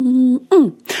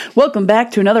Welcome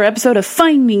back to another episode of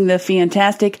Finding the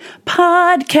Fantastic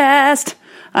podcast.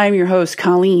 I'm your host,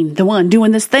 Colleen, the one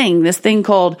doing this thing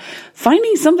called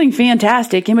finding something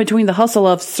fantastic in between the hustle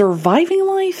of surviving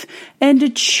life and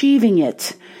achieving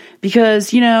it.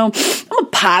 Because, I'm a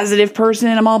positive person.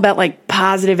 I'm all about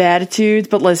positive attitudes,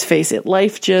 but let's face it,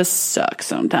 life just sucks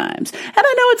sometimes. And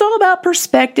I know it's all about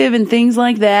perspective and things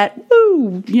like that.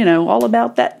 Woo, all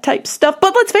about that type stuff.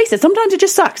 But let's face it, sometimes it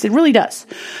just sucks. It really does.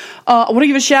 I want to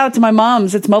give a shout out to my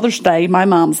moms. It's Mother's Day. My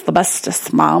mom's the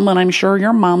bestest mom, and I'm sure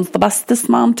your mom's the bestest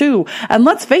mom too. And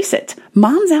let's face it,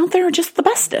 moms out there are just the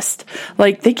bestest.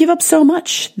 They give up so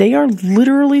much. They are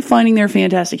literally finding their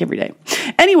fantastic every day.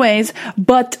 Anyways,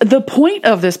 but the point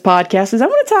of this podcast is I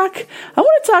want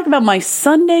to talk about my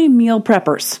Sunday meal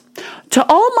preppers. To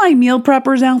all my meal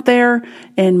preppers out there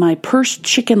and my purse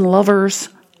chicken lovers,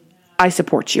 I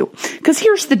support you. Because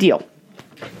here's the deal.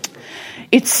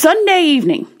 It's Sunday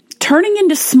evening, turning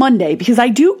into Smonday, because I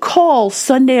do call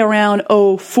Sunday around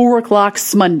 4 o'clock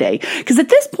Smonday. Because at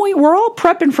this point, we're all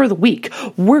prepping for the week.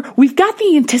 We've got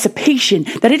the anticipation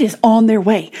that it is on their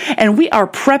way. And we are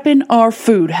prepping our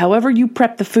food, however you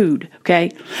prep the food,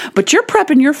 okay? But you're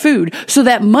prepping your food so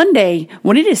that Monday,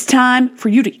 when it is time for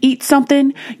you to eat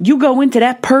something, you go into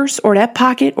that purse or that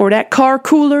pocket or that car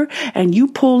cooler and you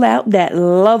pull out that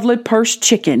lovely purse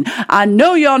chicken. I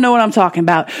know y'all know what I'm talking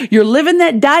about. You're living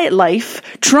that diet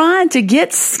life, trying to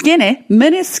get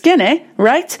mini skinny,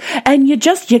 right? And you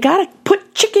gotta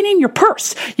put chicken in your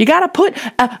purse. You gotta put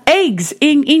eggs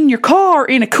in your car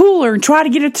in a cooler and try to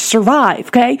get it to survive,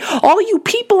 okay? All you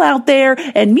people out there,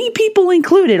 and me people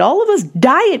included, all of us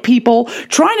diet people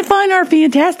trying to find our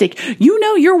fantastic,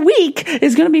 your week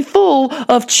is gonna be full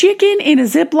of chicken in a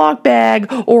Ziploc bag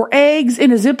or eggs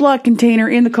in a Ziploc container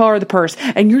in the car or the purse,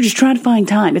 and you're just trying to find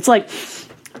time. It's like,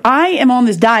 I am on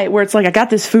this diet where it's like I got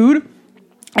this food,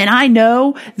 and I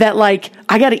know that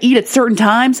I got to eat at certain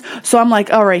times. So I'm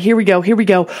like, all right, here we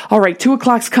go. All right, 2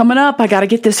 o'clock's coming up. I got to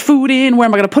get this food in. Where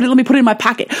am I going to put it? Let me put it in my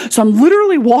pocket. So I'm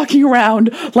literally walking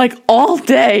around all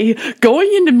day,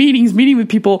 going into meetings, meeting with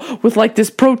people with this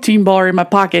protein bar in my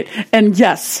pocket. And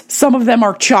yes, some of them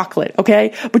are chocolate.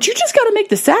 Okay. But you just got to make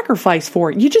the sacrifice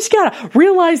for it. You just got to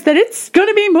realize that it's going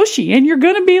to be mushy and you're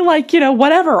going to be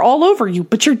whatever all over you,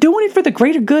 but you're doing it for the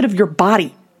greater good of your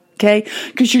body. Okay,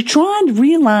 because you're trying to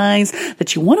realize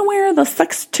that you want to wear the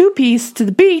sex two-piece to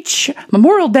the beach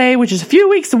Memorial Day, which is a few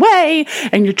weeks away,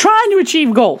 and you're trying to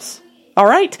achieve goals. All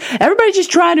right? Everybody's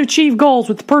just trying to achieve goals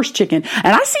with the purse chicken.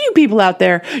 And I see you people out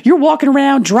there, you're walking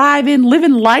around, driving,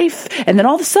 living life, and then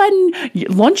all of a sudden,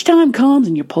 lunchtime comes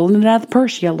and you're pulling it out of the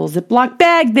purse. You got a little Ziploc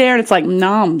bag there, and it's like,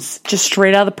 noms, just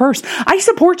straight out of the purse. I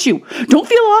support you. Don't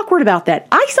feel awkward about that.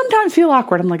 I sometimes feel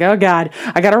awkward. I'm like, oh God,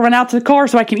 I got to run out to the car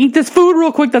so I can eat this food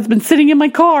real quick that's been sitting in my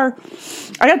car.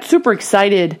 I got super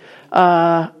excited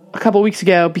a couple weeks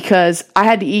ago because I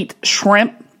had to eat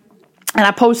shrimp. And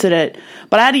I posted it,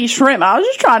 but I had to eat shrimp. I was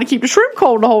just trying to keep the shrimp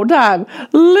cold the whole time.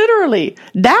 Literally.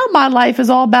 Now my life is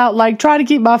all about trying to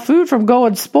keep my food from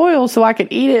going spoiled so I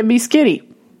can eat it and be skinny.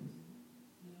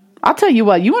 I'll tell you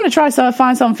what, you want to try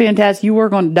find something fantastic, you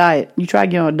work on a diet. You try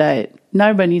to get on a diet. Not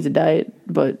everybody needs a diet,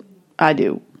 but I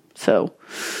do. So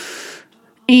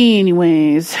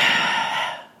anyways,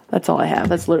 that's all I have.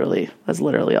 That's literally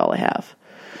all I have.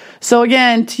 So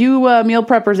again, to you meal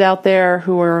preppers out there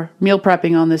who are meal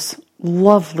prepping on this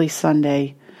lovely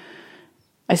Sunday,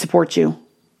 I support you.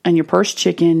 And your purse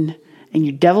chicken and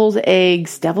your devil's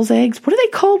eggs. Devil's eggs? What are they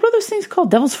called? What are those things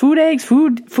called? Devil's food eggs?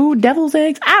 Food devil's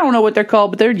eggs? I don't know what they're called,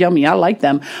 but they're yummy. I like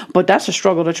them. But that's a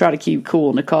struggle to try to keep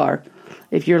cool in the car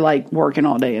if you're working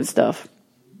all day and stuff.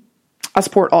 I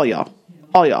support all y'all.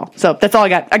 All y'all. So that's all I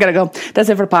got. I gotta go. That's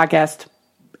it for the podcast.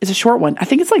 It's a short one. I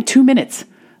think it's 2 minutes.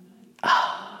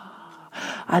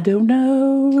 I don't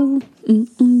know.